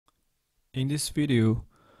In this video,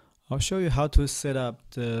 I'll show you how to set up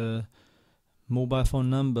the mobile phone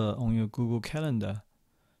number on your Google Calendar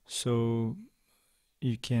so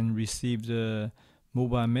you can receive the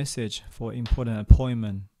mobile message for important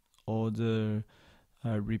appointment or the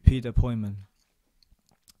repeat appointment.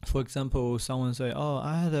 For example, someone say, "Oh,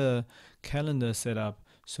 I had a calendar set up,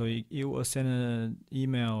 so it will send an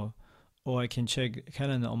email, or I can check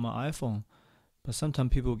calendar on my iPhone." But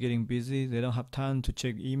sometimes people getting busy, they don't have time to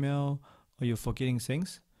check email, or you're forgetting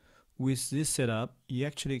things. With this setup, you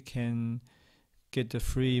actually can get the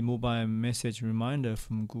free mobile message reminder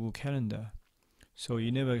from Google Calendar. So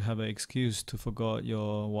you never have an excuse to forget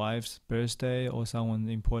your wife's birthday or someone's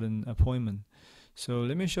important appointment. So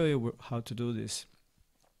let me show you how to do this.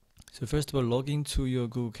 So first of all, log into your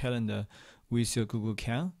Google Calendar with your Google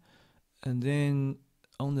account, and then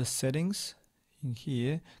on the settings in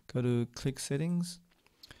here, go to click settings,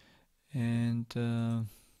 and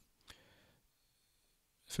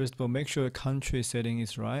first of all, make sure country setting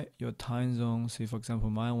is right. Your time zone, say for example,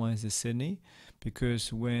 my one is Sydney,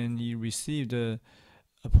 because when you receive the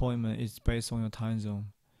appointment, it's based on your time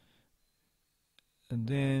zone. And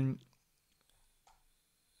then,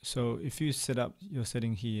 so if you set up your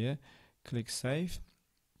setting here, click save,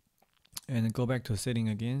 and go back to setting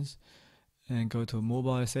again, and go to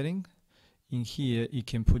mobile setting. In here, you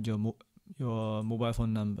can put your mobile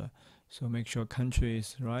phone number. So make sure country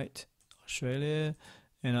is right, Australia,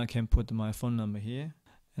 and I can put my phone number here,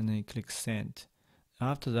 and then click send.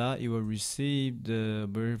 After that, you will receive the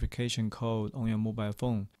verification code on your mobile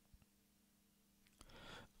phone.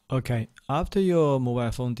 Okay, after your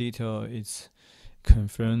mobile phone detail is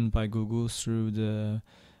confirmed by Google through the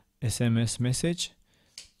SMS message,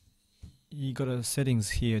 you got a settings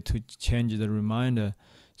here to change the reminder.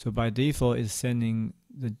 So by default, it's sending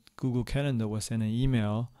the Google Calendar will send an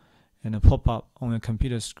email and a pop-up on your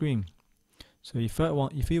computer screen. So if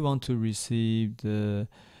you want to receive the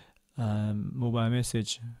mobile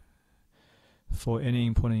message for any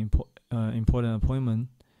important appointment,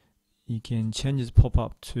 you can change this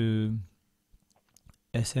pop-up to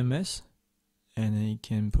SMS, and then you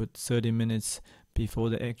can put 30 minutes before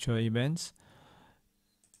the actual events.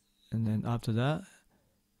 And then after that,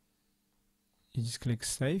 you just click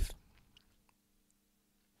save.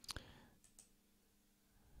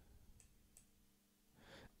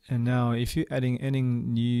 And now if you're adding any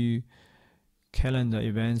new calendar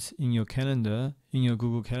events in your calendar, in your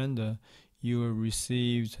Google Calendar, you will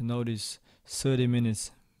receive notice 30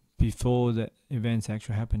 minutes before the event's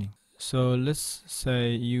actually happening. So let's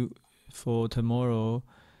say for tomorrow,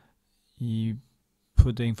 you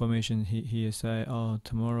put the information here, say, "Oh,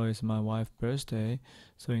 tomorrow is my wife's birthday."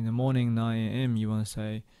 So in the morning, 9 a.m., you want to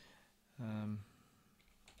say, "My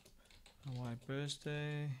wife's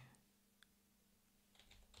birthday."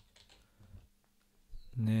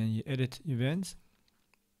 And then you edit events.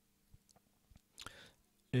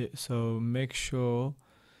 So make sure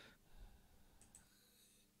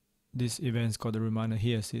this event's got a reminder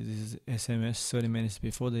here. See, this is SMS 30 minutes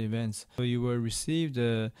before the events. So you will receive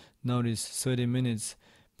the notice 30 minutes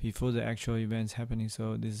before the actual events happening.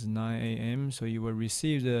 So this is 9 a.m. So you will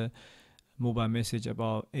receive the mobile message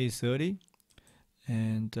about 8:30.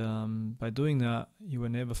 And by doing that, you will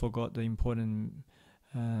never forget the important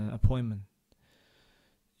appointment.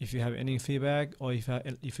 If you have any feedback, or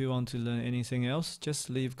if you want to learn anything else, just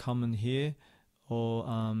leave comment here, or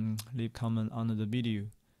leave comment under the video.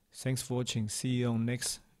 Thanks for watching. See you on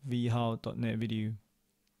next vHow.net video.